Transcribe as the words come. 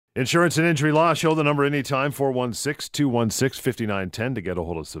Insurance and Injury Law Show, the number anytime, 416-216-5910 to get a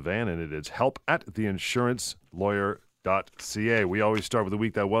hold of Savan, and it is help@theinsurancelawyer.ca. We always start with the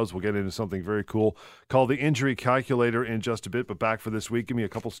week that was. We'll get into something very cool called the Injury Calculator in just a bit, but back for this week, give me a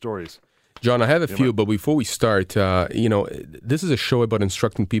couple stories. John, I have a few, but before we start, this is a show about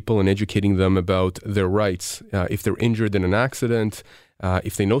instructing people and educating them about their rights. If they're injured in an accident,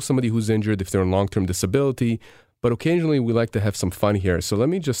 if they know somebody who's injured, if they're on long-term disability. But occasionally we like to have some fun here. So let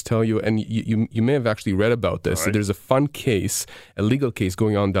me just tell you, and you may have actually read about this. Right. So there's a fun case, a legal case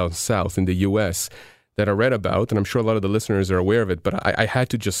going on down south in the U.S. that I read about, and I'm sure a lot of the listeners are aware of it, but I had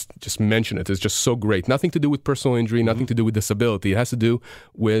to just mention it. It's just so great. Nothing to do with personal injury, nothing to do with disability. It has to do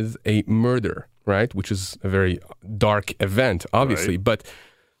with a murder, right? Which is a very dark event, obviously. Right. But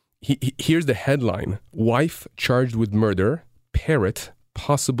here's the headline. Wife charged with murder, parrot,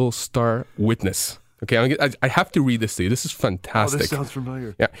 possible star witness. Okay, I have to read this to you. This is fantastic. Oh, this sounds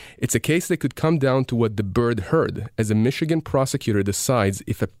familiar. Yeah, it's a case that could come down to what the bird heard as a Michigan prosecutor decides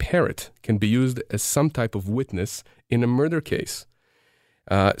if a parrot can be used as some type of witness in a murder case.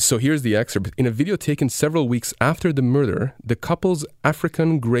 So here's the excerpt. In a video taken several weeks after the murder, the couple's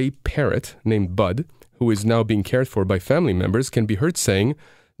African gray parrot named Bud, who is now being cared for by family members, can be heard saying,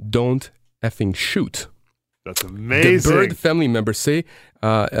 "Don't effing shoot." That's amazing. The bird family members say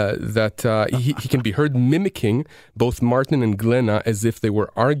that he can be heard mimicking both Martin and Glenna as if they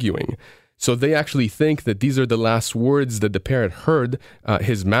were arguing. So they actually think that these are the last words that the parrot heard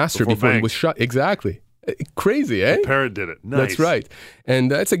his master before he was shot. Exactly. Crazy, eh? The parrot did it. Nice. That's right. And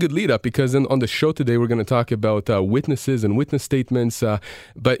that's a good lead up because on the show today, we're going to talk about witnesses and witness statements.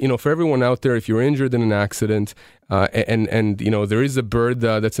 But, for everyone out there, if you're injured in an accident and there is a bird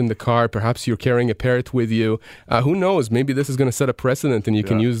that's in the car, perhaps you're carrying a parrot with you. Who knows? Maybe this is going to set a precedent and you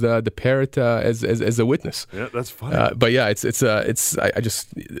can use the parrot as a witness. Yeah, that's funny. But yeah, it's just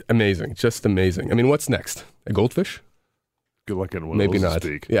amazing. Just amazing. I mean, what's next? A goldfish? Good luck getting one Maybe of those not. to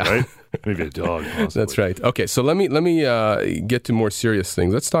speak, yeah. Right? Maybe a dog, possibly. That's right. Okay, so let me get to more serious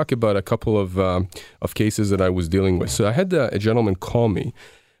things. Let's talk about a couple of cases that I was dealing with. So I had a gentleman call me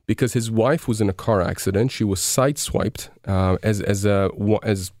because his wife was in a car accident. She was sideswiped as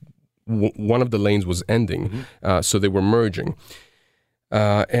one of the lanes was ending, so they were merging.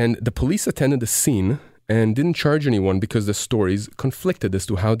 And the police attended the scene and didn't charge anyone because the stories conflicted as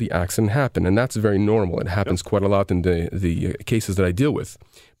to how the accident happened. And that's very normal. It happens quite a lot in the cases that I deal with.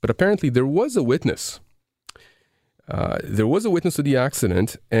 But apparently there was a witness. There was a witness to the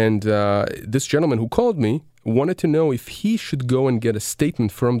accident, and this gentleman who called me wanted to know if he should go and get a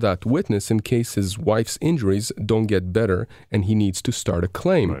statement from that witness in case his wife's injuries don't get better and he needs to start a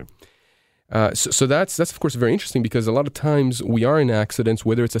claim. Right. So that's of course very interesting because a lot of times we are in accidents,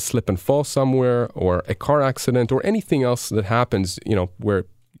 whether it's a slip and fall somewhere or a car accident or anything else that happens, where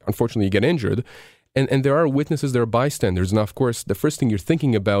unfortunately you get injured, and there are witnesses, there are bystanders. Now, of course, the first thing you're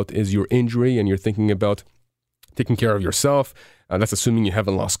thinking about is your injury, and you're thinking about taking care of yourself. That's assuming you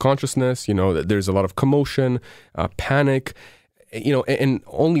haven't lost consciousness. That there's a lot of commotion, panic. And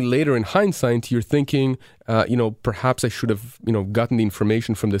only later in hindsight, you're thinking, perhaps I should have, gotten the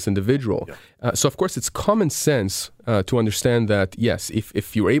information from this individual. Yeah. So, of course, it's common sense to understand that, yes,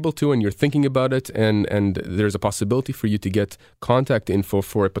 if you're able to and you're thinking about it and there's a possibility for you to get contact info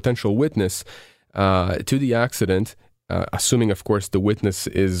for a potential witness to the accident, assuming, of course, the witness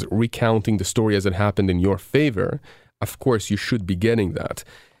is recounting the story as it happened in your favor, of course, you should be getting that.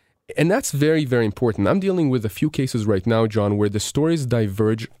 And that's very, very important. I'm dealing with a few cases right now, John, where the stories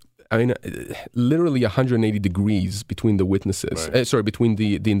diverge, literally 180 degrees between the witnesses, right. Between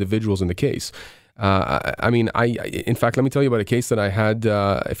the individuals in the case. In fact, let me tell you about a case that I had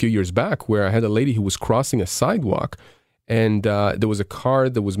a few years back where I had a lady who was crossing a sidewalk and there was a car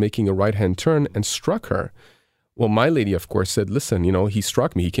that was making a right-hand turn and struck her. Well, my lady, of course, said, listen, he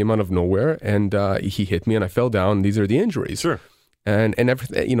struck me. He came out of nowhere and he hit me and I fell down. These are the injuries. Sure. And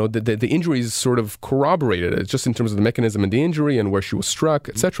everything, the injuries sort of corroborated it, just in terms of the mechanism of the injury and where she was struck,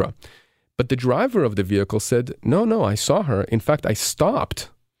 etc. But the driver of the vehicle said, no, I saw her. In fact, I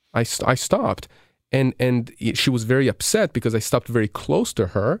stopped. I stopped. And she was very upset because I stopped very close to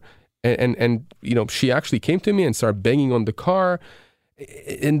her. And she actually came to me and started banging on the car.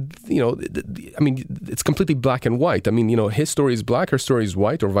 And, it's completely black and white. His story is black, her story is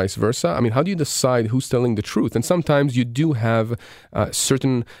white, or vice versa. How do you decide who's telling the truth? And sometimes you do have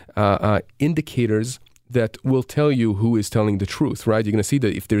certain indicators that will tell you who is telling the truth, right? You're going to see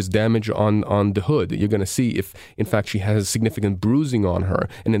that if there's damage on the hood. You're going to see if, in fact, she has significant bruising on her.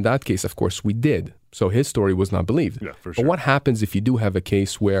 And in that case, of course, we did. So his story was not believed. Yeah, for sure. But what happens if you do have a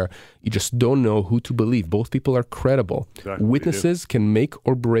case where you just don't know who to believe? Both people are credible. Exactly. Witnesses can make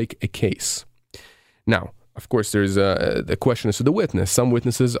or break a case. Now, of course, there's the question as to the witness. Some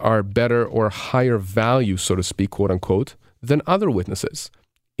witnesses are better or higher value, so to speak, quote unquote, than other witnesses.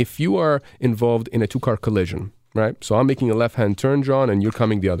 If you are involved in a two-car collision, right? So I'm making a left-hand turn, John, and you're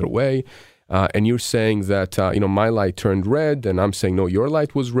coming the other way, and you're saying that, my light turned red, and I'm saying, no, your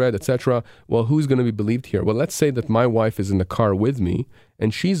light was red, etc. Well, who's going to be believed here? Well, let's say that my wife is in the car with me,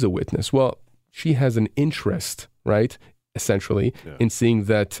 and she's a witness. Well, she has an interest, right, essentially, in seeing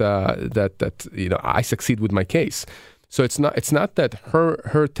that I succeed with my case. So it's not that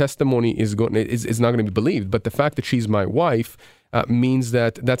her testimony is not going to be believed, but the fact that she's my wife means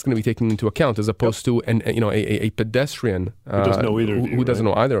that that's going to be taken into account, as opposed to a pedestrian who doesn't know either of you, who doesn't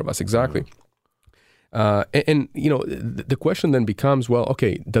know either of us. Exactly. The question then becomes, well,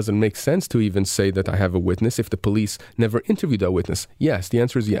 okay, does it make sense to even say that I have a witness if the police never interviewed that witness? Yes, the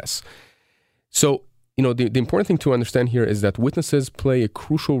answer is yes. So, the important thing to understand here is that witnesses play a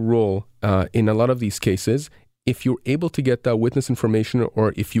crucial role in a lot of these cases. If you're able to get that witness information,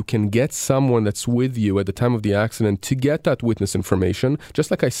 or if you can get someone that's with you at the time of the accident to get that witness information, just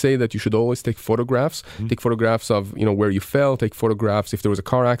like I say that you should always take photographs, take photographs of, where you fell, take photographs if there was a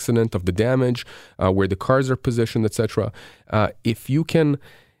car accident of the damage, where the cars are positioned, etc. If you're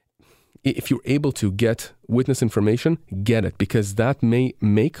able to get witness information, get it, because that may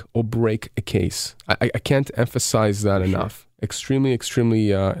make or break a case. I can't emphasize that enough. Extremely,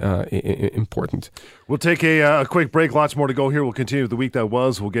 extremely important. We'll take a quick break. Lots more to go here. We'll continue with the week that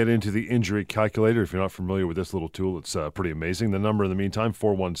was. We'll get into the injury calculator. If you're not familiar with this little tool, it's pretty amazing. The number in the meantime,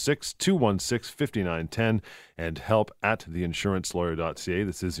 416-216-5910, and help at theinsurancelawyer.ca.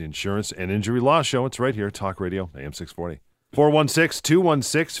 This is the Insurance and Injury Law Show. It's right here, Talk Radio, AM 640.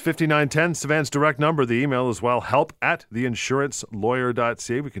 416-216-5910, Savannah's direct number. The email as well, help at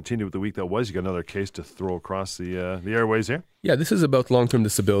theinsurancelawyer.ca. We continue with the week that was. You got another case to throw across the airways here? Yeah, this is about long-term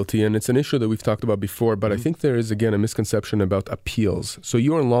disability, and it's an issue that we've talked about before, but I think there is, again, a misconception about appeals. So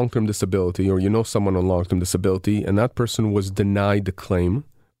you're on long-term disability, or you know someone on long-term disability, and that person was denied the claim,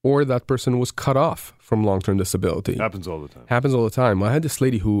 or that person was cut off from long-term disability. Happens all the time. Happens all the time. I had this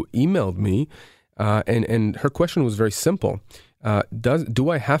lady who emailed me, and her question was very simple. Do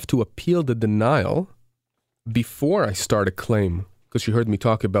I have to appeal the denial before I start a claim? Because she heard me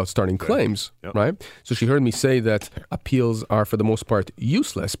talk about starting claims, right? So she heard me say that appeals are, for the most part,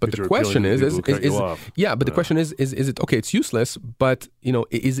 useless. But the question is it okay? It's useless, but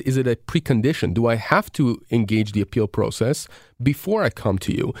is it a precondition? Do I have to engage the appeal process before I come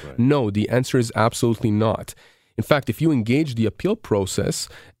to you? Right. No, the answer is absolutely not. In fact, if you engage the appeal process,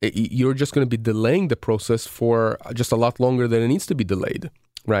 you're just going to be delaying the process for just a lot longer than it needs to be delayed,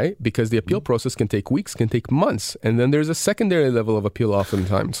 right? Because the appeal process can take weeks, can take months, and then there's a secondary level of appeal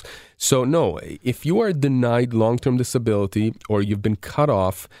oftentimes. So no, if you are denied long-term disability or you've been cut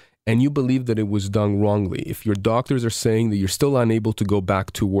off and you believe that it was done wrongly, if your doctors are saying that you're still unable to go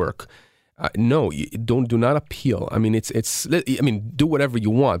back to work, no, do not appeal. I mean, do whatever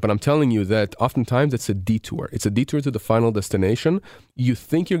you want, but I'm telling you that oftentimes it's a detour. It's a detour to the final destination. You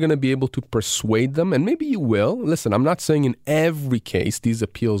think you're going to be able to persuade them, and maybe you will. Listen, I'm not saying in every case these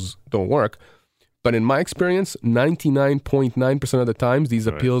appeals don't work, but in my experience, 99.9% of the times these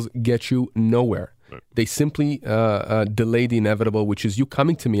appeals get you nowhere. Right. They simply delay the inevitable, which is you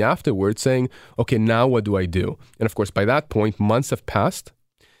coming to me afterwards saying, okay, now what do I do? And of course, by that point, months have passed.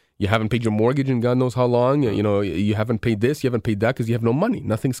 You haven't paid your mortgage in God knows how long. You haven't paid this, you haven't paid that because you have no money.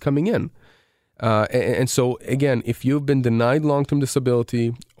 Nothing's coming in. And so, again, if you've been denied long-term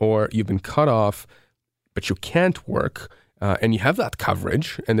disability or you've been cut off, but you can't work, and you have that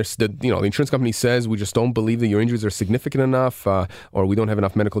coverage, and there's the insurance company says we just don't believe that your injuries are significant enough, or we don't have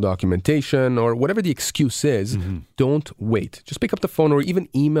enough medical documentation, or whatever the excuse is, don't wait. Just pick up the phone or even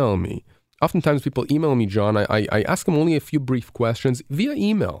email me. Oftentimes people email me, John. I ask them only a few brief questions via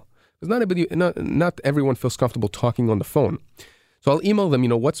email. Because not everyone feels comfortable talking on the phone. So I'll email them,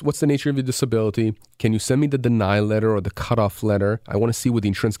 what's the nature of your disability? Can you send me the denial letter or the cutoff letter? I want to see what the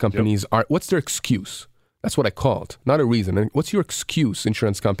insurance companies are. What's their excuse? That's what I called, not a reason. And what's your excuse,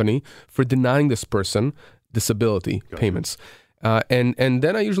 insurance company, for denying this person disability payments? And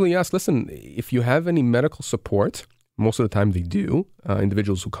then I usually ask, listen, if you have any medical support, most of the time they do.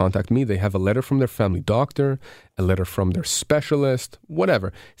 Individuals who contact me, they have a letter from their family doctor, a letter from their specialist,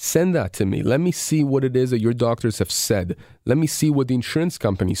 whatever. Send that to me. Let me see what it is that your doctors have said. Let me see what the insurance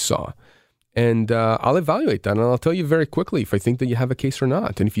company saw. And I'll evaluate that, and I'll tell you very quickly if I think that you have a case or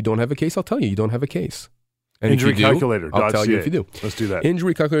not. And if you don't have a case, I'll tell you don't have a case. And Injurycalculator.ca. I'll tell you if you do. Let's do that.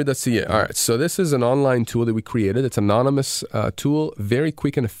 Injurycalculator.ca. All right. So this is an online tool that we created. It's an anonymous tool, very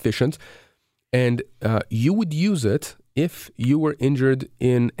quick and efficient. And you would use it if you were injured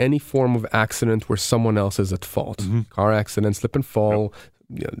in any form of accident where someone else is at fault. Mm-hmm. Car accident, slip and fall,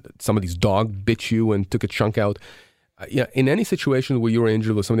 somebody's dog bit you and took a chunk out. In any situation where you were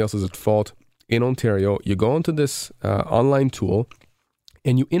injured where somebody else is at fault in Ontario, you go into this online tool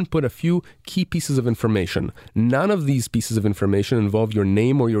and you input a few key pieces of information. None of these pieces of information involve your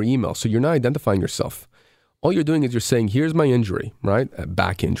name or your email, so you're not identifying yourself. All you're doing is you're saying, here's my injury, right? A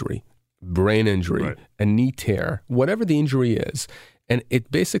back injury, brain injury, right, a knee tear, whatever the injury is. And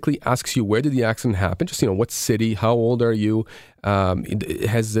it basically asks you, where did the accident happen? Just, what city, how old are you?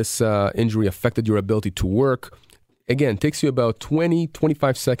 Has this injury affected your ability to work? Again, it takes you about 20,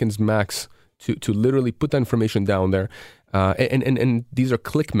 25 seconds max to literally put that information down there. And these are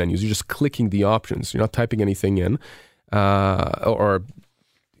click menus. You're just clicking the options. You're not typing anything in, or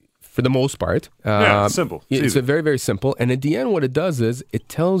for the most part. It's simple. It's a very, very simple. And at the end, what it does is it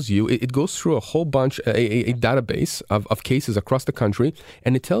tells you, it goes through a whole bunch, a database of cases across the country,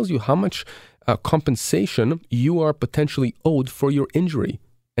 and it tells you how much compensation you are potentially owed for your injury.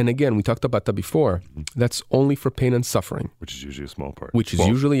 And again, we talked about that before. That's only for pain and suffering. Which is usually a small part. Which is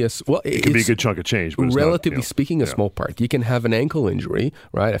usually it can be a good chunk of change, but it's relatively not, speaking, a small part. You can have an ankle injury,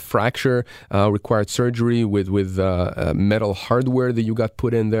 right? A fracture, required surgery with metal hardware that you got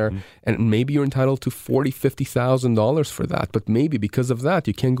put in there. Mm-hmm. And maybe you're entitled to $40,000, $50,000 for that. But maybe because of that,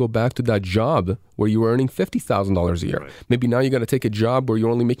 you can't go back to that job where you were earning $50,000 a year. Right. Maybe now you got to take a job where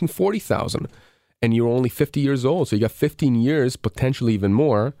you're only making $40,000. And you're only 50 years old, so you got 15 years, potentially even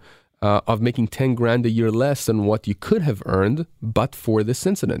more, of making 10 grand a year less than what you could have earned, but for this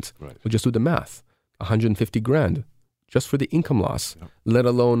incident. Right. We'll just do the math: 150 grand just for the income loss. Yep. Let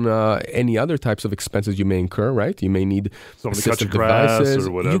alone any other types of expenses you may incur. Right? You may need assistive devices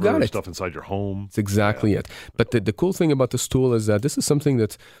or whatever. You got it. Stuff inside your home. That's exactly it. But the cool thing about this tool is that this is something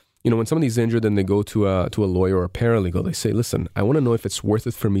that, when somebody's injured and they go to a lawyer or a paralegal, they say, "Listen, I want to know if it's worth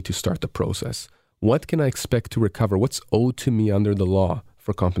it for me to start the process. What can I expect to recover? What's owed to me under the law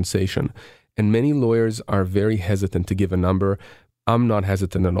for compensation?" And many lawyers are very hesitant to give a number. I'm not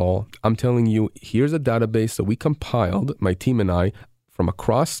hesitant at all. I'm telling you, here's a database that we compiled, my team and I, from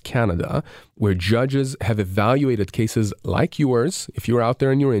across Canada, where judges have evaluated cases like yours, if you're out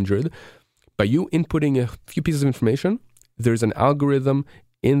there and you're injured. By you inputting a few pieces of information, there's an algorithm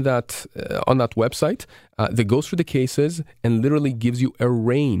in that on that website that goes through the cases and literally gives you a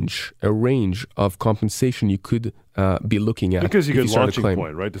range of compensation you could be looking at. Because you get a launching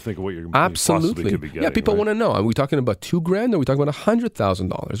point, right, to think of what you're possibly could be getting. Yeah, people right? want to know. Are we talking about $2,000? Are we talking about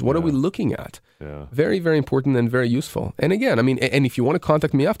 $100,000? What are we looking at? Yeah. Very, very important and very useful. And again, and if you want to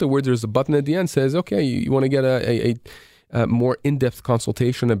contact me afterwards, there's a button at the end that says, okay, you want to get a more in-depth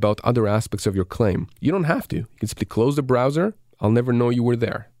consultation about other aspects of your claim. You don't have to. You can simply close the browser. I'll never know you were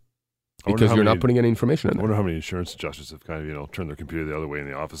there because you're not putting any information in there. I wonder how many insurance adjusters have kind of, turned their computer the other way in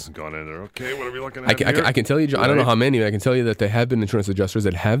the office and gone in there. Okay, what are we looking at here? I can tell you, John, I don't know how many, but I can tell you that there have been insurance adjusters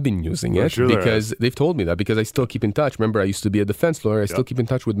that have been using it because they've told me that, because I still keep in touch. Remember, I used to be a defense lawyer. I still keep in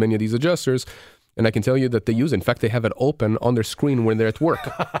touch with many of these adjusters. And I can tell you that they use it. In fact, they have it open on their screen when they're at work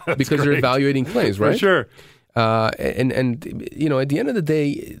because they're evaluating claims, right? For sure. And at the end of the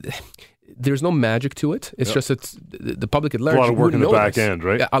day, there's no magic to it. It's just that the public at large. A lot of work in the back end,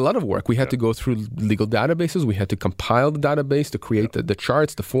 right? A lot of work. We had to go through legal databases. We had to compile the database to create the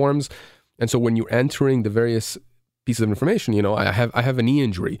charts, the forms. And so when you're entering the various pieces of information, I have a knee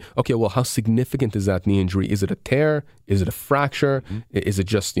injury. Okay, well, how significant is that knee injury? Is it a tear? Is it a fracture? Mm-hmm. Is it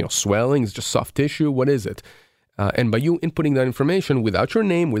just swelling? Is it just soft tissue? What is it? And by you inputting that information without your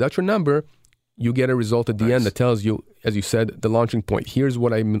name, without your number, you get a result at the end that tells you, as you said, the launching point. Here's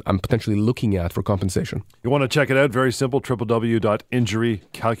what I'm potentially looking at for compensation. You want to check it out? Very simple,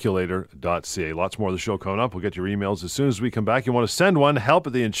 www.injurycalculator.ca. Lots more of the show coming up. We'll get your emails as soon as we come back. You want to send one,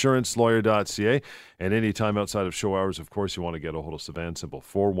 help@theinsurancelawyer.ca. And anytime outside of show hours, of course, you want to get a hold of Sivan. Simple,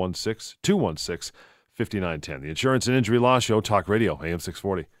 416-216-5910. The Insurance and Injury Law Show, Talk Radio, AM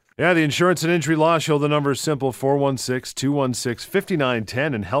 640. Yeah, the Insurance and Injury Law Show. The number is simple,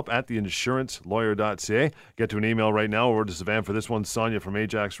 416-216-5910, and help@theinsurancelawyer.ca. Get to an email right now or to Sivan for this one. Sonia from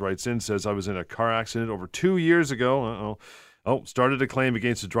Ajax writes in, says, I was in a car accident over 2 years ago. Started a claim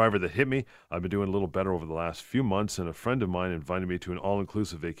against the driver that hit me. I've been doing a little better over the last few months, and a friend of mine invited me to an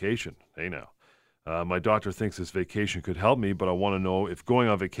all-inclusive vacation. Hey now. My doctor thinks this vacation could help me, but I want to know if going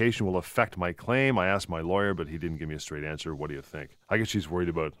on vacation will affect my claim. I asked my lawyer, but he didn't give me a straight answer. What do you think? I guess she's worried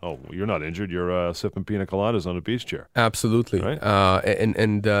about, you're not injured. You're sipping pina coladas on a beach chair. Absolutely. Right?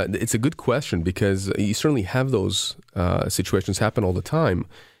 And it's a good question because you certainly have those situations happen all the time.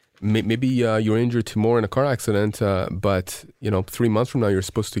 Maybe you're injured tomorrow in a car accident, but 3 months from now you're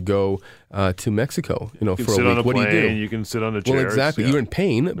supposed to go to Mexico. For a week. What do you do? You can sit on a chair. Well, exactly. Yeah. You're in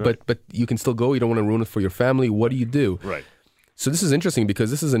pain, Right. but you can still go. You don't want to ruin it for your family. What do you do? Right. So this is interesting because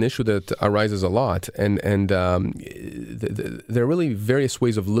this is an issue that arises a lot, and there are really various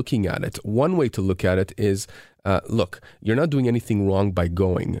ways of looking at it. One way to look at it is, look, you're not doing anything wrong by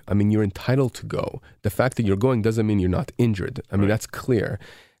going. I mean, you're entitled to go. The fact that you're going doesn't mean you're not injured. I mean, that's clear.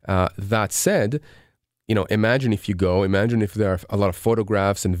 That said, imagine if you go, imagine if there are a lot of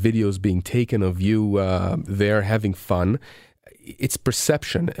photographs and videos being taken of you there having fun. It's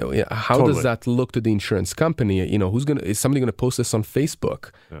perception. How does that look to the insurance company? Is somebody going to post this on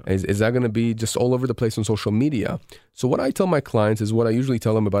Facebook? Yeah. Is that going to be just all over the place on social media? So what I tell my clients is what I usually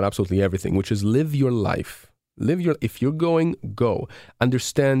tell them about absolutely everything, which is live your life. If you're going, go.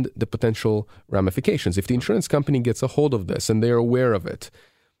 Understand the potential ramifications. If the insurance company gets a hold of this and they're aware of it,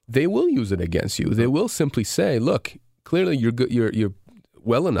 they will use it against you. They will simply say, look, clearly you're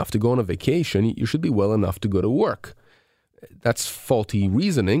well enough to go on a vacation. You should be well enough to go to work. That's faulty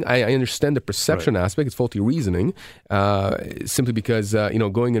reasoning. I understand the perception aspect. It's faulty reasoning simply because,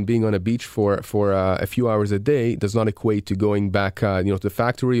 going and being on a beach for a few hours a day does not equate to going back, to the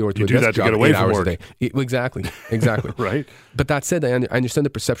factory or to a desk job 8 hours a day. Exactly. Right. But that said, I understand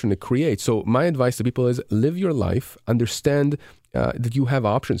the perception it creates. So my advice to people is live your life, understand that you have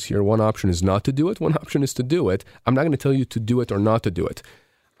options here. One option is not to do it. One option is to do it. I'm not going to tell you to do it or not to do it.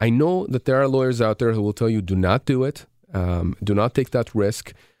 I know that there are lawyers out there who will tell you do not do it. Do not take that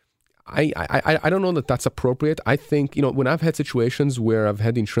risk. I don't know that that's appropriate. I think, when I've had situations where I've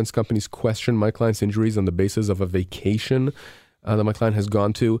had the insurance companies question my client's injuries on the basis of a vacation that my client has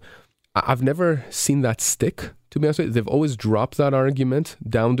gone to, I've never seen that stick, to be honest with you. They've always dropped that argument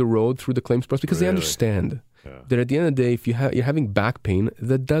down the road through the claims process because they understand that at the end of the day, if you're having back pain,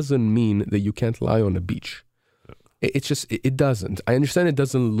 that doesn't mean that you can't lie on a beach. It's just, it doesn't. I understand it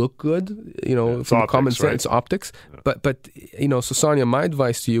doesn't look good, from optics, common sense, it's optics. Yeah. But so Sonia, my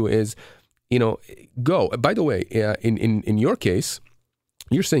advice to you is, go. By the way, in your case,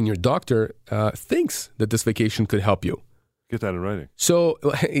 you're saying your doctor thinks that this vacation could help you. Get that in writing. So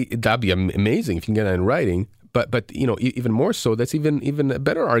that'd be amazing if you can get that in writing. But even more so, that's even a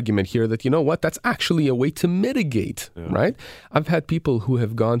better argument here that, that's actually a way to mitigate, right? I've had people who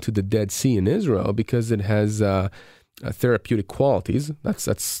have gone to the Dead Sea in Israel because it has therapeutic qualities.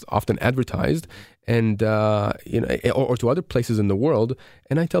 That's often advertised, and or to other places in the world.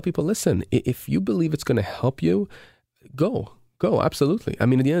 And I tell people, listen, if you believe it's going to help you, go, absolutely. I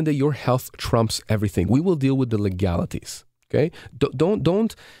mean, at the end of the day, your health trumps everything. We will deal with the legalities. Okay,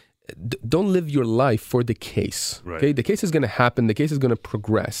 don't live your life for the case. Right. Okay, the case is going to happen. The case is going to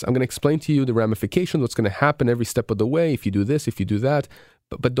progress. I'm going to explain to you the ramifications, what's going to happen every step of the way. If you do this, if you do that,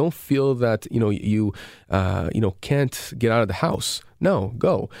 but don't feel that you can't get out of the house. No,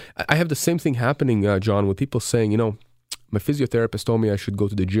 go. I have the same thing happening, John, with people saying, my physiotherapist told me I should go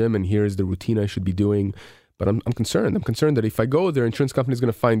to the gym, and here's the routine I should be doing. But I'm concerned. I'm concerned that if I go there, insurance company is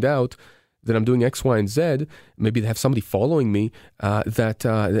going to find out that I'm doing X, Y, and Z. Maybe they have somebody following me that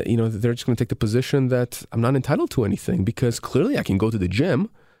they're just going to take the position that I'm not entitled to anything because clearly I can go to the gym.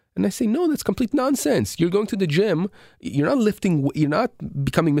 And I say, no, that's complete nonsense. You're going to the gym. You're not lifting. You're not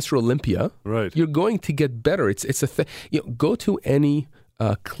becoming Mr. Olympia. Right. You're going to get better. It's a thing. Go to any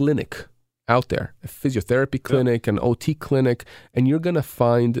clinic out there, a physiotherapy clinic, an OT clinic, and you're going to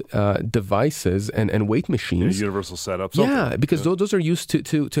find devices and weight machines. Universal setups. Yeah, because those are used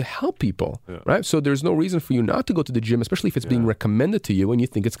to help people, right? So there's no reason for you not to go to the gym, especially if it's being recommended to you and you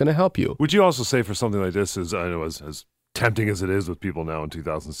think it's going to help you. Would you also say for something like this, as I know as tempting as it is with people now in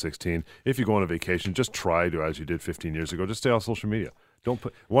 2016, if you go on a vacation, just try to, as you did 15 years ago, just stay off social media.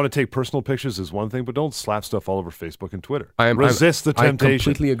 Want to take personal pictures is one thing, but don't slap stuff all over Facebook and Twitter. Resist the temptation. I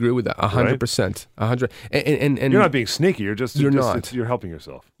completely agree with that. 100%. 100. And you're not being sneaky. You're helping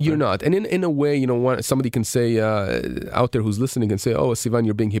yourself. You're not. And in a way, somebody can say out there who's listening can say, "Oh, Sivan,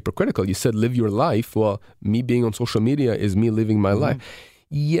 you're being hypocritical. You said live your life." Well, me being on social media is me living my life.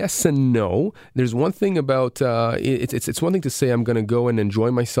 Yes and no. There's one thing about it's one thing to say I'm going to go and enjoy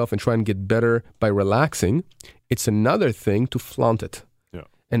myself and try and get better by relaxing. It's another thing to flaunt it.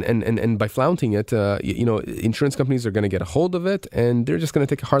 And by flaunting it, insurance companies are going to get a hold of it, and they're just going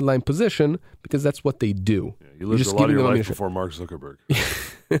to take a hardline position because that's what they do. Yeah, you lived a lot of your life before Mark Zuckerberg.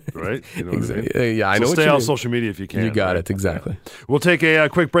 right? You know what I mean? Yeah, I know. Stay what you on mean. social media if you can. You got right? it, exactly. We'll take a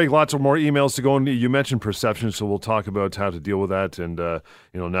quick break. Lots of more emails to go. And you mentioned perception, so we'll talk about how to deal with that and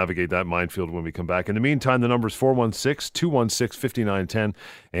navigate that minefield when we come back. In the meantime, the number is 416-216-5910,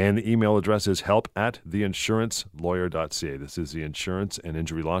 and the email address is help@theinsurancelawyer.ca. This is the Insurance and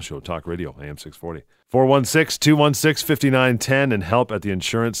Injury Law Show, Talk Radio, AM 640. 416-216-5910 and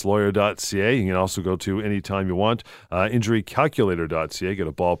help@theinsurancelawyer.ca. You can also go to anytime you want, injurycalculator.ca. Get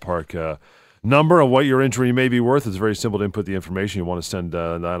a ballpark number of what your injury may be worth. It's very simple to input the information. You want to send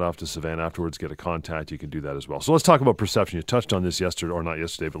that off to Savannah afterwards, get a contact, you can do that as well. So let's talk about perception. You touched on this yesterday, or not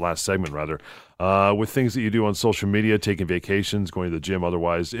yesterday, but last segment rather, with things that you do on social media, taking vacations, going to the gym,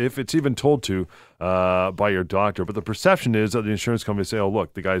 otherwise, if it's even told to by your doctor. But the perception is that the insurance company say, oh,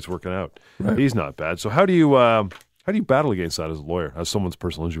 look, the guy's working out. Right. He's not bad. So how do you battle against that as a lawyer, as someone's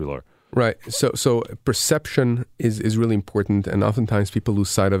personal injury lawyer? Right. So perception is really important, and oftentimes people lose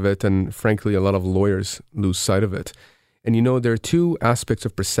sight of it, and frankly, a lot of lawyers lose sight of it. And there are two aspects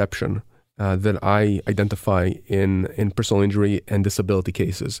of perception that I identify in personal injury and disability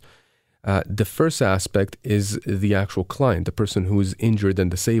cases. The first aspect is the actual client, the person who is injured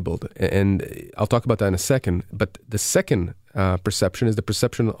and disabled. And I'll talk about that in a second. But the second perception is the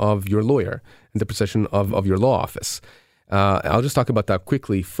perception of your lawyer and the perception of your law office. I'll just talk about that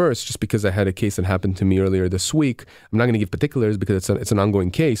quickly first, just because I had a case that happened to me earlier this week. I'm not going to give particulars because it's an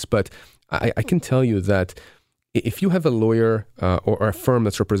ongoing case, but I can tell you that if you have a lawyer or a firm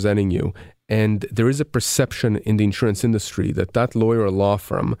that's representing you, and there is a perception in the insurance industry that lawyer or law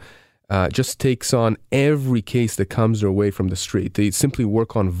firm just takes on every case that comes their way from the street. They simply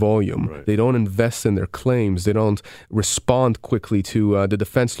work on volume. Right. They don't invest in their claims. They don't respond quickly to the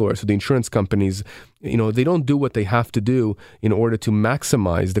defense lawyers, to the insurance companies. They don't do what they have to do in order to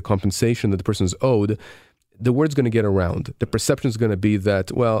maximize the compensation that the person is owed. The word's going to get around. The perception is going to be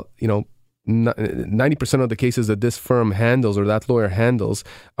that, 90% of the cases that this firm handles or that lawyer handles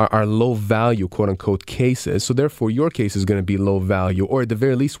are low value, quote unquote, cases. So therefore, your case is going to be low value, or at the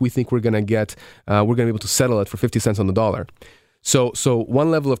very least, we think we're going to be able to settle it for 50 cents on the dollar. So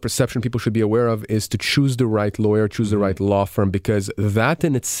one level of perception people should be aware of is to choose the right lawyer, choose the right law firm, because that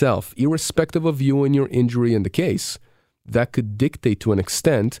in itself, irrespective of you and your injury in the case, that could dictate to an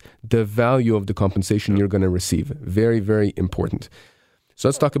extent the value of the compensation you're going to receive. Very, very important. So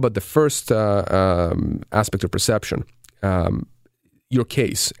let's talk about the first aspect of perception, your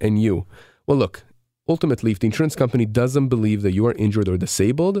case and you. Well, look, ultimately, if the insurance company doesn't believe that you are injured or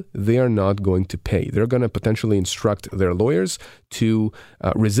disabled, they are not going to pay. They're going to potentially instruct their lawyers to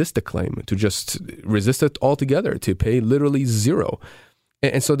resist the claim, to just resist it altogether, to pay literally zero.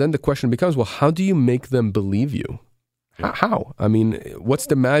 And so then the question becomes, well, how do you make them believe you? How? I mean, what's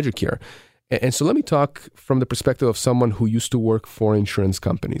the magic here? And so let me talk from the perspective of someone who used to work for insurance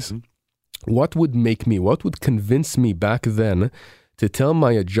companies. Mm-hmm. What would convince me back then to tell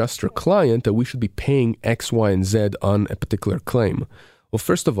my adjuster client that we should be paying X, Y, and Z on a particular claim? Well,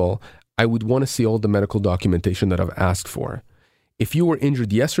 first of all, I would want to see all the medical documentation that I've asked for. If you were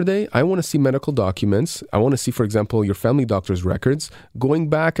injured yesterday, I want to see medical documents. I want to see, for example, your family doctor's records going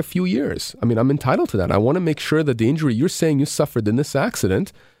back a few years. I mean, I'm entitled to that. I want to make sure that the injury you're saying you suffered in this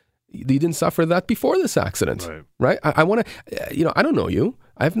accident, you didn't suffer that before this accident, right? I want to, I don't know you.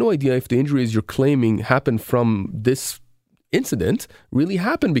 I have no idea if the injuries you're claiming happened from this incident really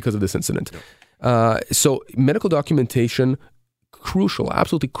happened because of this incident. Yep. So medical documentation, crucial,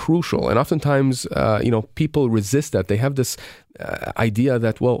 absolutely crucial. And oftentimes, people resist that. They have this idea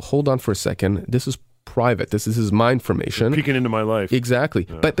that, well, hold on for a second. This is private. This is my information. You're peeking into my life. Exactly.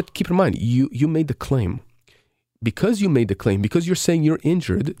 Yeah. But keep in mind, you made the claim. Because you made the claim, because you're saying you're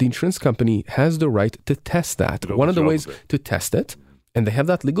injured, the insurance company has the right to test that. One of the ways to test it, and they have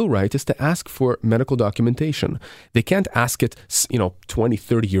that legal right, is to ask for medical documentation. They can't ask it, 20,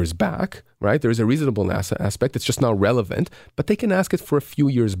 30 years back, right? There is a reasonableness aspect. It's just not relevant, but they can ask it for a few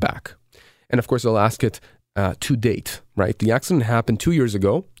years back. And of course, they'll ask it to date, right? The accident happened 2 years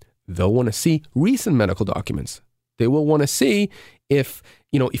ago. They'll want to see recent medical documents. They will want to see if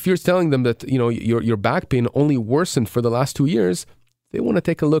you're telling them that, your back pain only worsened for the last 2 years, they want to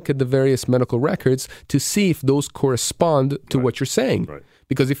take a look at the various medical records to see if those correspond to what you're saying. Right.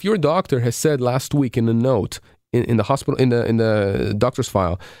 Because if your doctor has said last week in a note in the hospital, in the doctor's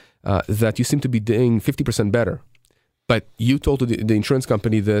file, that you seem to be doing 50% better, but you told the insurance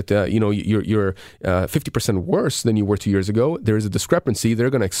company that, you're 50% worse than you were 2 years ago, there is a discrepancy, they're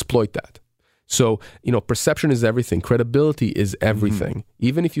going to exploit that. So, perception is everything. Credibility is everything. Mm-hmm.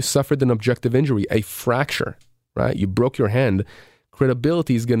 Even if you suffered an objective injury, a fracture, right? You broke your hand,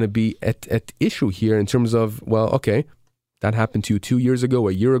 credibility is going to be at issue here in terms of, well, okay, That happened to you 2 years ago,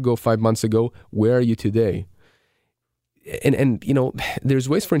 a year ago, 5 months ago. Where are you today? And you know, there's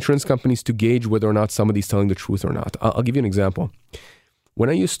ways for insurance companies to gauge whether or not somebody's telling the truth or not. I'll give you an example. When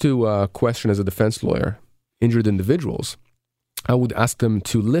I used to question as a defense lawyer injured individuals, I would ask them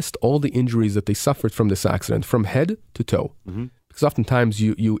to list all the injuries that they suffered from this accident, from head to toe. Mm-hmm. Because oftentimes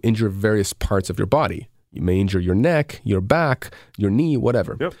you injure various parts of your body. You may injure your neck, your back, your knee,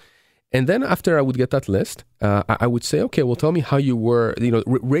 whatever. Yep. And then after I would get that list, I would say, okay, well, tell me how you were,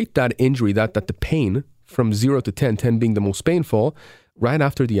 rate that injury, that the pain from 0 to 10, 10 being the most painful, right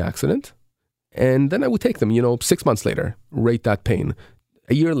after the accident. And then I would take them, 6 months later, rate that pain.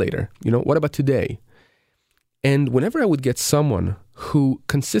 A year later, what about today? And whenever I would get someone who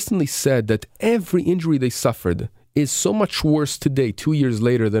consistently said that every injury they suffered is so much worse today, 2 years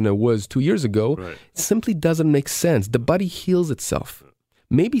later, than it was 2 years ago, right, it simply doesn't make sense. The body heals itself.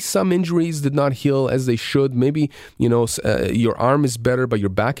 Maybe some injuries did not heal as they should. Maybe, your arm is better, but your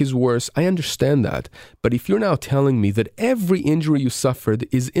back is worse. I understand that. But if you're now telling me that every injury you suffered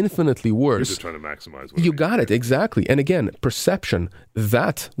is infinitely worse... You're just trying to maximize. You got it, exactly. And again, perception,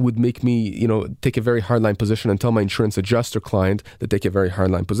 that would make me, take a very hardline position and tell my insurance adjuster client to take a very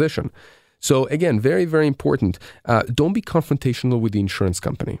hardline position. So again, very, very important. Don't be confrontational with the insurance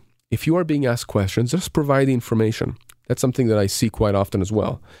company. If you are being asked questions, just provide the information. That's something that I see quite often as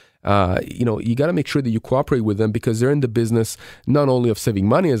well. You got to make sure that you cooperate with them because they're in the business not only of saving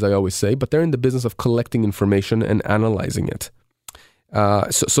money, as I always say, but they're in the business of collecting information and analyzing it.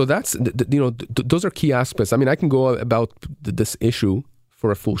 So that's, those are key aspects. I mean, I can go about this issue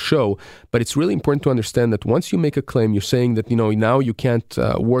for a full show, but it's really important to understand that once you make a claim, you're saying that, now you can't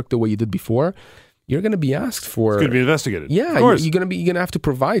work the way you did before. You're going to be asked for... It's going to be investigated. Yeah, you're going to have to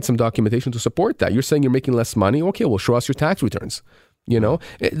provide some documentation to support that. You're saying you're making less money. Okay, well, show us your tax returns.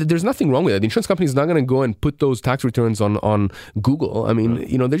 There's nothing wrong with it. The insurance company is not going to go and put those tax returns on Google. I mean,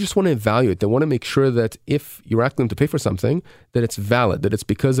 they just want to evaluate. They want to make sure that if you're asking them to pay for something, that it's valid, that it's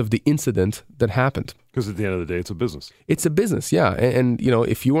because of the incident that happened. Because at the end of the day, it's a business. It's a business, yeah. And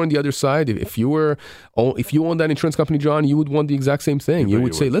if you were on the other side, if you owned that insurance company, John, you would want the exact same thing. You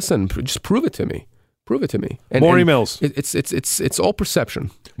would say, listen, just prove it to me. Prove it to me. More emails. It's all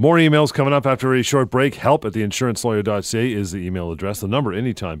perception. More emails coming up after a short break. Help at theinsurancelawyer.ca is the email address. The number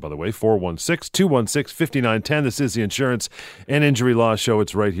anytime, by the way, 416-216-5910. This is the Insurance and Injury Law Show.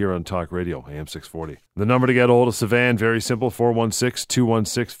 It's right here on Talk Radio, AM 640. The number to get a hold of Sivan, very simple,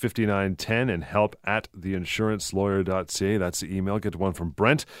 416-216-5910, and help at theinsurancelawyer.ca. That's the email. Get to one from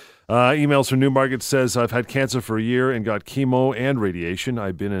Brent. Emails from Newmarket says, I've had cancer for a year and got chemo and radiation.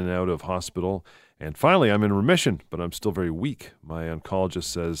 I've been in and out of hospital. And finally, I'm in remission, but I'm still very weak. My oncologist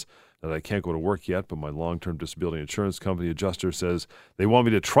says that I can't go to work yet, but my long-term disability insurance company adjuster says they want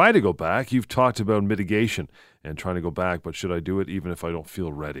me to try to go back. You've talked about mitigation and trying to go back, but should I do it even if I don't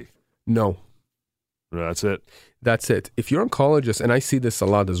feel ready? No. That's it. That's it. If you're an oncologist, and I see this a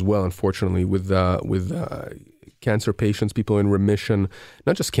lot as well, unfortunately, with cancer patients, people in remission,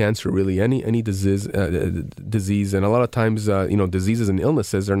 not just cancer, really, any disease, and a lot of times, diseases and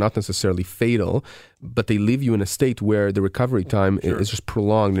illnesses are not necessarily fatal, but they leave you in a state where the recovery time is just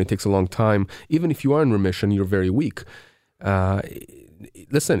prolonged and it takes a long time. Even if you are in remission, you're very weak.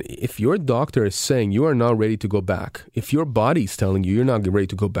 Listen, if your doctor is saying you are not ready to go back, if your body's telling you you're not ready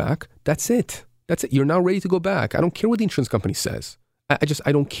to go back, that's it. That's it. You're not ready to go back. I don't care what the insurance company says.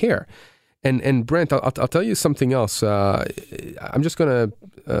 I don't care. And Brent, I'll tell you something else. I'm just going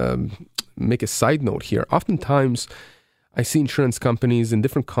to make a side note here. Oftentimes, I see insurance companies in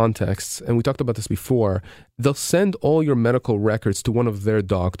different contexts, and we talked about this before, they'll send all your medical records to one of their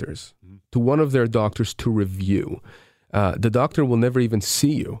doctors, to review. The doctor will never even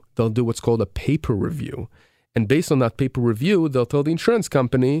see you. They'll do what's called a paper review. And based on that paper review, they'll tell the insurance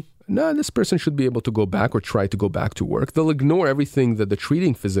company, no, this person should be able to go back or try to go back to work. They'll ignore everything that the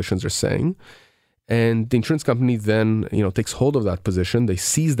treating physicians are saying. And the insurance company then, takes hold of that position. They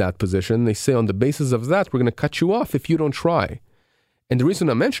seize that position. They say, on the basis of that, we're going to cut you off if you don't try. And the reason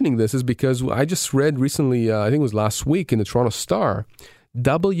I'm mentioning this is because I just read recently, I think it was last week in the Toronto Star,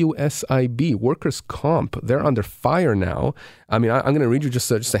 WSIB, workers' comp, they're under fire now. I mean, I'm going to read you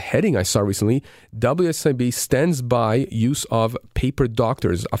just a heading I saw recently. WSIB stands by use of paper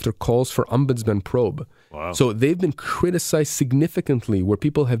doctors after calls for ombudsman probe. Wow. So they've been criticized significantly where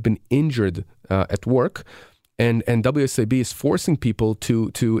people have been injured at work. And WSIB is forcing people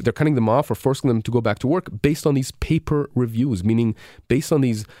they're cutting them off or forcing them to go back to work based on these paper reviews, meaning based on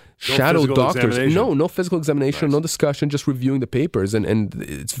these shadow doctors. No physical examination, nice. No discussion, just reviewing the papers. And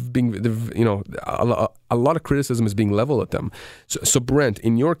it's being, a lot of criticism is being leveled at them. So Brent,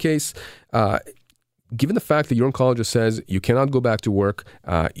 in your case, given the fact that your oncologist says you cannot go back to work,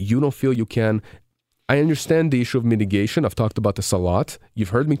 you don't feel you can, I understand the issue of mitigation. I've talked about this a lot. You've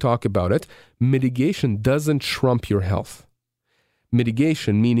heard me talk about it. Mitigation doesn't trump your health.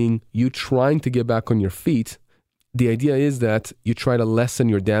 Mitigation, meaning you trying to get back on your feet, the idea is that you try to lessen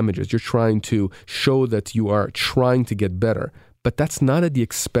your damages. You're trying to show that you are trying to get better. But that's not at the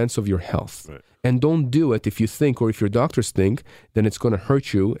expense of your health. Right. And don't do it if you think, or if your doctors think, then it's going to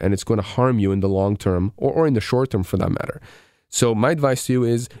hurt you and it's going to harm you in the long term or in the short term for that matter. So my advice to you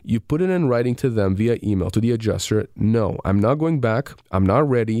is you put it in writing to them via email, to the adjuster. No, I'm not going back. I'm not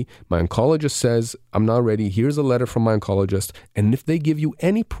ready. My oncologist says I'm not ready. Here's a letter from my oncologist. And if they give you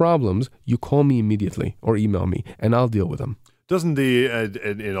any problems, you call me immediately or email me and I'll deal with them. Doesn't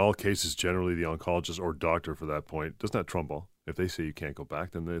in all cases, generally the oncologist or doctor for that point, doesn't that trump all? If they say you can't go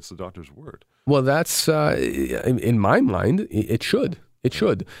back, then it's the doctor's word. Well, that's, in my mind, it should. It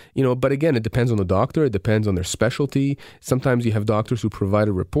should. But again, it depends on the doctor. It depends on their specialty. Sometimes you have doctors who provide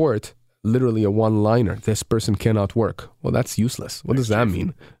a report, literally a one-liner. This person cannot work. Well, that's useless. What does that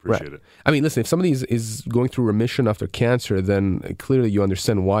mean? Appreciate it. I mean, listen, if somebody is going through remission after cancer, then clearly you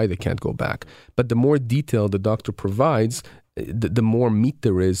understand why they can't go back. But the more detail the doctor provides, the more meat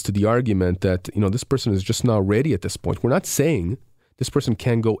there is to the argument that, this person is just not ready at this point. We're not saying this person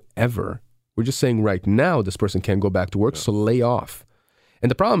can't go ever. We're just saying right now this person can't go back to work, so lay off.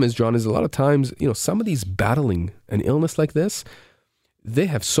 And the problem is, John, is a lot of times, somebody's battling an illness like this. They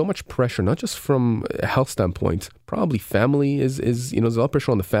have so much pressure, not just from a health standpoint. Probably family is there's a lot of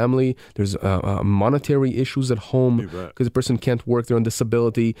pressure on the family. There's monetary issues at home because the person can't work, they're on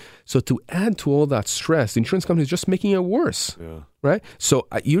disability. So to add to all that stress, the insurance company is just making it worse, right? So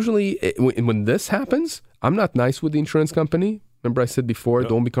usually when this happens, I'm not nice with the insurance company. Remember I said before,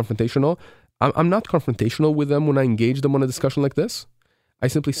 don't be confrontational. I'm not confrontational with them when I engage them on a discussion like this. I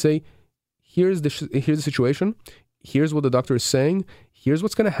simply say, here's the situation. Here's what the doctor is saying. Here's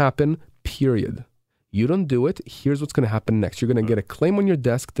what's going to happen, period. You don't do it. Here's what's going to happen next. You're going to get a claim on your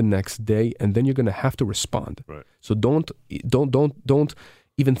desk the next day, and then you're going to have to respond. Right. So don't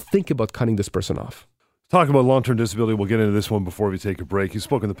even think about cutting this person off. Talk about long-term disability. We'll get into this one before we take a break. You've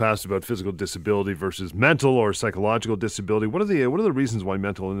spoken in the past about physical disability versus mental or psychological disability. What are the reasons why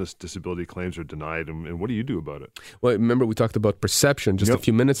mental illness disability claims are denied, and what do you do about it? Well, remember we talked about perception just a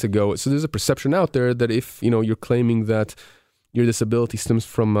few minutes ago. So there's a perception out there that if you're claiming that your disability stems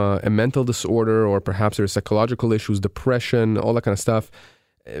from a mental disorder or perhaps there's psychological issues, depression, all that kind of stuff,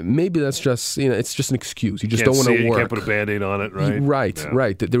 maybe that's just, it's just an excuse. You just don't want to work. You can't put a Band-Aid on it, right?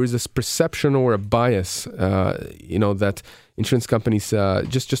 Right. There is this perception or a bias, that insurance companies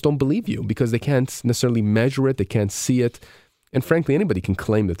just don't believe you because they can't necessarily measure it, they can't see it. And frankly, anybody can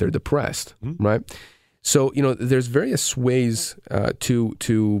claim that they're depressed, right? So, there's various ways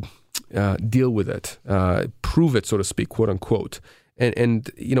to deal with it, prove it, so to speak, quote unquote. And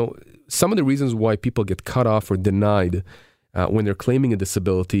some of the reasons why people get cut off or denied when they're claiming a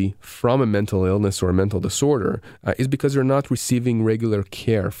disability from a mental illness or a mental disorder is because they're not receiving regular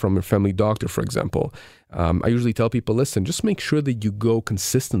care from a family doctor, for example. I usually tell people, listen, just make sure that you go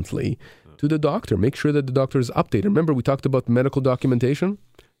consistently to the doctor. Make sure that the doctor is updated. Remember, we talked about medical documentation?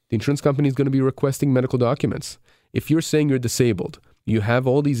 The insurance company is going to be requesting medical documents. If you're saying you're disabled, you have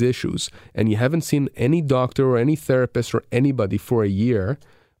all these issues, and you haven't seen any doctor or any therapist or anybody for a year,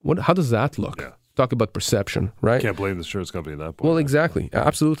 how does that look? Yeah. Talk about perception, right? Can't blame the insurance company at that point. Well, exactly.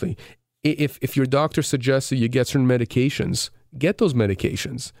 Absolutely. If your doctor suggests that you get certain medications, get those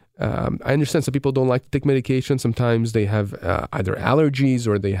medications. I understand some people don't like to take medication. Sometimes they have either allergies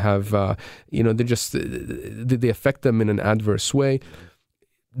or they have, they affect them in an adverse way.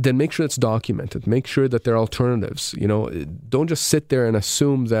 Then make sure it's documented. Make sure that there are alternatives. Don't just sit there and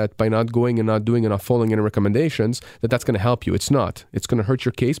assume that by not going and not doing and not following any recommendations, that's going to help you. It's not. It's going to hurt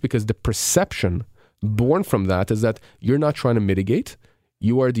your case because the perception born from that is that you're not trying to mitigate.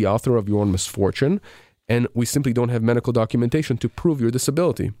 You are the author of your own misfortune, and we simply don't have medical documentation to prove your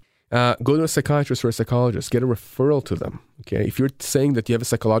disability. Go to a psychiatrist or a psychologist. Get a referral to them. Okay, if you're saying that you have a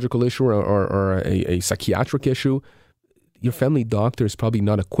psychological issue or a psychiatric issue, your family doctor is probably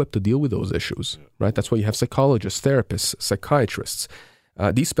not equipped to deal with those issues, right? That's why you have psychologists, therapists, psychiatrists.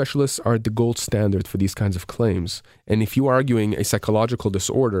 These specialists are the gold standard for these kinds of claims. And if you're arguing a psychological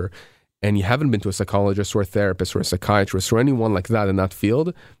disorder and you haven't been to a psychologist or a therapist or a psychiatrist or anyone like that in that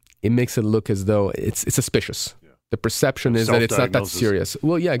field, it makes it look as though it's suspicious. Yeah. The perception is that it's not that serious.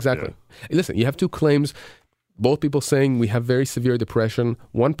 Well, yeah, exactly. Yeah. Listen, you have two claims. Both people saying we have very severe depression.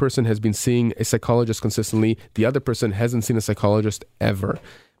 One person has been seeing a psychologist consistently. The other person hasn't seen a psychologist ever.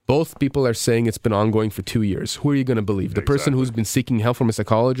 Both people are saying it's been ongoing for 2 years. Who are you going to believe? The person who's been seeking help from a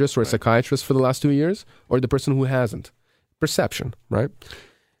psychologist or a psychiatrist for the last 2 years, or the person who hasn't? Perception, right?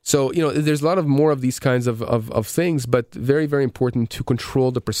 So, there's a lot of more of these kinds of things, but very, very important to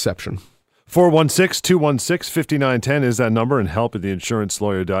control the perception. 416-216-5910 is that number, and help at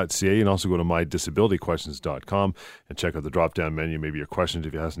theinsurancelawyer.ca. You can also go to mydisabilityquestions.com and check out the drop-down menu. Maybe your questions,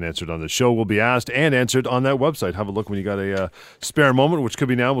 if you hasn't answered on the show, will be asked and answered on that website. Have a look when you got a spare moment, which could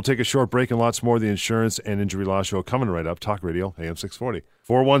be now. We'll take a short break and lots more of the Insurance and Injury Law Show coming right up. Talk Radio, AM 640.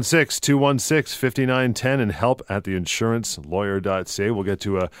 416-216-5910 and help at theinsurancelawyer.ca. We'll get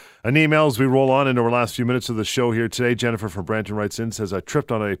to an email as we roll on into our last few minutes of the show here today. Jennifer from Brampton writes in, says, I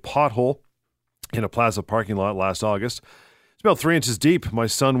tripped on a pothole in a plaza parking lot last August. It's about 3 inches deep. My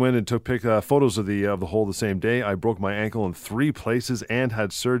son went and took photos of the hole the same day. I broke my ankle in 3 places and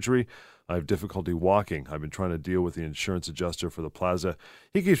had surgery. I have difficulty walking. I've been trying to deal with the insurance adjuster for the plaza.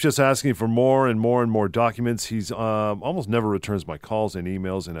 He keeps just asking for more and more and more documents. He's almost never returns my calls and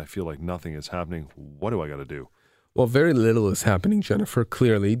emails, and I feel like nothing is happening. What do I got to do? Well, very little is happening, Jennifer,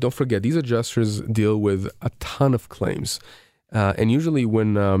 clearly. Don't forget, these adjusters deal with a ton of claims. And usually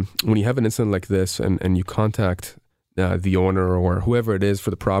when you have an incident like this and you contact the owner or whoever it is for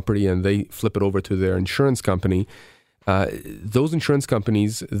the property and they flip it over to their insurance company, those insurance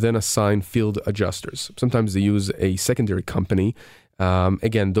companies then assign field adjusters. Sometimes they use a secondary company.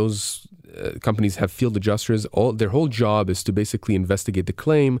 Again, those companies have field adjusters. Their whole job is to basically investigate the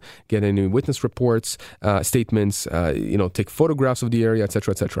claim, get any witness reports, statements, take photographs of the area, et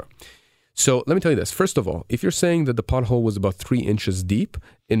cetera, et cetera. So let me tell you this. First of all, if you're saying that the pothole was about 3 inches deep,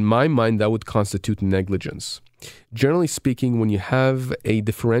 in my mind, that would constitute negligence. Generally speaking, when you have a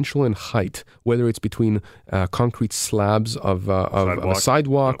differential in height, whether it's between concrete slabs of a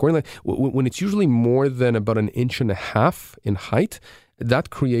sidewalk, or when it's usually more than about 1.5 inches in height,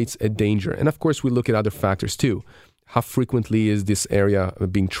 that creates a danger. And of course, we look at other factors too. How frequently is this area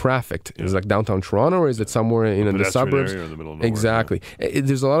being trafficked? Is it like downtown Toronto, or is it somewhere in the suburbs? Area or in the middle of nowhere, exactly. Yeah.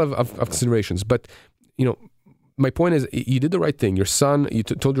 There's a lot of considerations. But, my point is, you did the right thing. Your son, you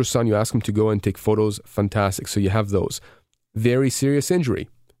told your son, you asked him to go and take photos. Fantastic. So you have those. Very serious injury.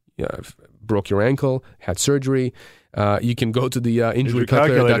 Broke your ankle, had surgery. You can go to the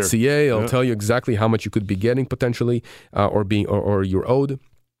injurycalculator.ca. It'll tell you exactly how much you could be getting potentially, or you're owed.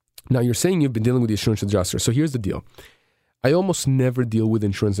 Now, you're saying you've been dealing with the insurance adjuster. So here's the deal. I almost never deal with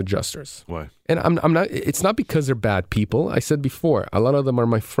insurance adjusters. Why? And I'm not. It's not because they're bad people. I said before, a lot of them are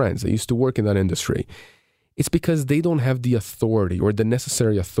my friends. I used to work in that industry. It's because they don't have the authority or the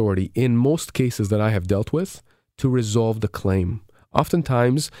necessary authority in most cases that I have dealt with to resolve the claim.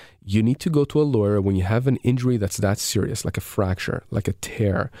 Oftentimes, you need to go to a lawyer when you have an injury that's that serious, like a fracture, like a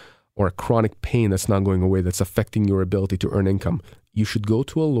tear, or a chronic pain that's not going away, that's affecting your ability to earn income. You should go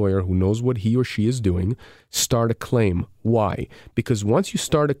to a lawyer who knows what he or she is doing, start a claim. Why? Because once you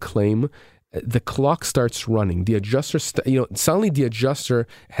start a claim, the clock starts running. The adjuster, suddenly the adjuster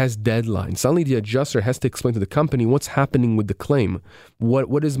has deadlines. Suddenly the adjuster has to explain to the company what's happening with the claim.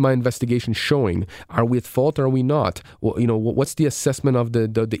 What is my investigation showing? Are we at fault? Or are we not? Well, what's the assessment of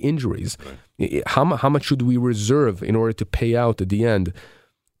the injuries? Right. How much should we reserve in order to pay out at the end?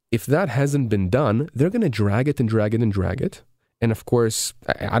 If that hasn't been done, they're going to drag it and drag it and drag it. And of course,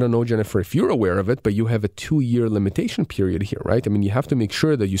 I don't know, Jennifer, if you're aware of it, but you have a 2-year limitation period here, right? I mean, you have to make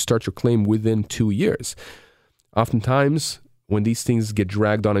sure that you start your claim within 2 years. Oftentimes, when these things get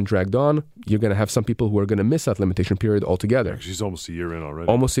dragged on, you're going to have some people who are going to miss that limitation period altogether. She's almost a year in already.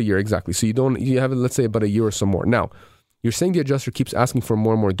 Almost a year, exactly. So you have, let's say, about a year or so more. Now, you're saying the adjuster keeps asking for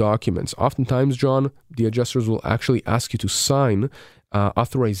more and more documents. Oftentimes, John, the adjusters will actually ask you to sign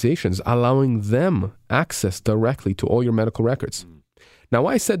authorizations allowing them access directly to all your medical records. Now,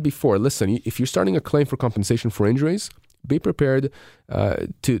 I said before, listen, if you're starting a claim for compensation for injuries, be prepared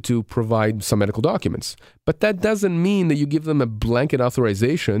to provide some medical documents. But that doesn't mean that you give them a blanket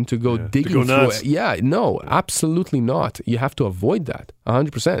authorization to go digging through it. Yeah, no, absolutely not. You have to avoid that,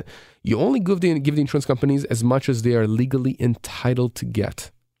 100%. You only give the insurance companies as much as they are legally entitled to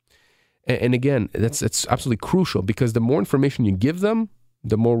get. And again, it's absolutely crucial because the more information you give them,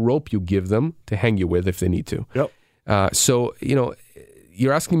 the more rope you give them to hang you with if they need to. Yep. So,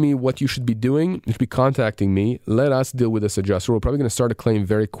 you're asking me what you should be doing. You should be contacting me. Let us deal with this adjuster. We're probably going to start a claim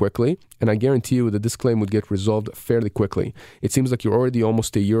very quickly. And I guarantee you that this claim would get resolved fairly quickly. It seems like you're already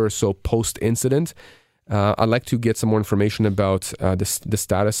almost a year or so post-incident. I'd like to get some more information about the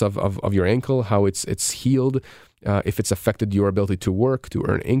status of your ankle, how it's healed, if it's affected your ability to work, to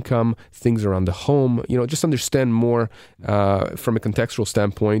earn income, things around the home, just understand more from a contextual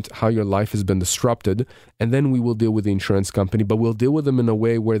standpoint how your life has been disrupted. And then we will deal with the insurance company, but we'll deal with them in a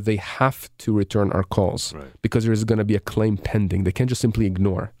way where they have to return our calls because there's going to be a claim pending. They can't just simply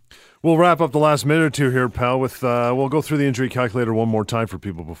ignore. We'll wrap up the last minute or two here, pal, with we'll go through the injury calculator one more time for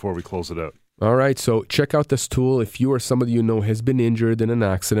people before we close it out. All right, so check out this tool. If you or somebody you know has been injured in an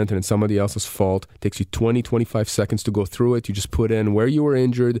accident and it's somebody else's fault, it takes you 20-25 seconds to go through it. You just put in where you were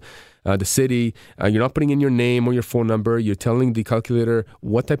injured, the city. You're not putting in your name or your phone number. You're telling the calculator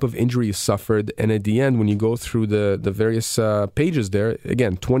what type of injury you suffered. And at the end, when you go through the various pages there,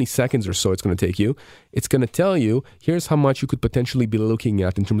 again, 20 seconds or so it's going to take you. It's going to tell you, here's how much you could potentially be looking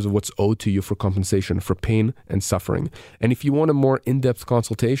at in terms of what's owed to you for compensation, for pain and suffering. And if you want a more in-depth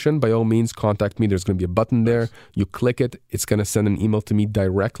consultation, by all means, contact me. There's going to be a button there. You click it. It's going to send an email to me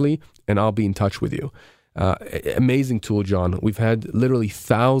directly, and I'll be in touch with you. Amazing tool, John. We've had literally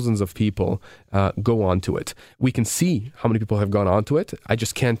thousands of people go onto it. We can see how many people have gone onto it. I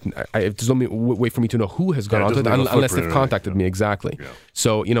just can't. There's no way for me to know who has gone onto it unless they've contacted me. Exactly. Yeah.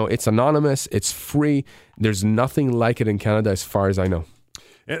 So it's anonymous. It's free. There's nothing like it in Canada, as far as I know.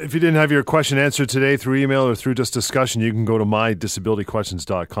 If you didn't have your question answered today through email or through just discussion, you can go to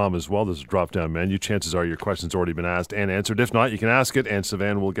mydisabilityquestions.com as well. There's a drop-down menu. Chances are your question's already been asked and answered. If not, you can ask it, and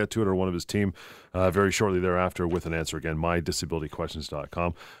Sivan will get to it, or one of his team, very shortly thereafter with an answer. Again,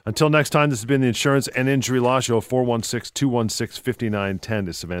 mydisabilityquestions.com. Until next time, this has been the Insurance and Injury Law Show. 416-216-5910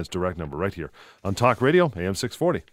 is Sivan's direct number right here on Talk Radio, AM 640.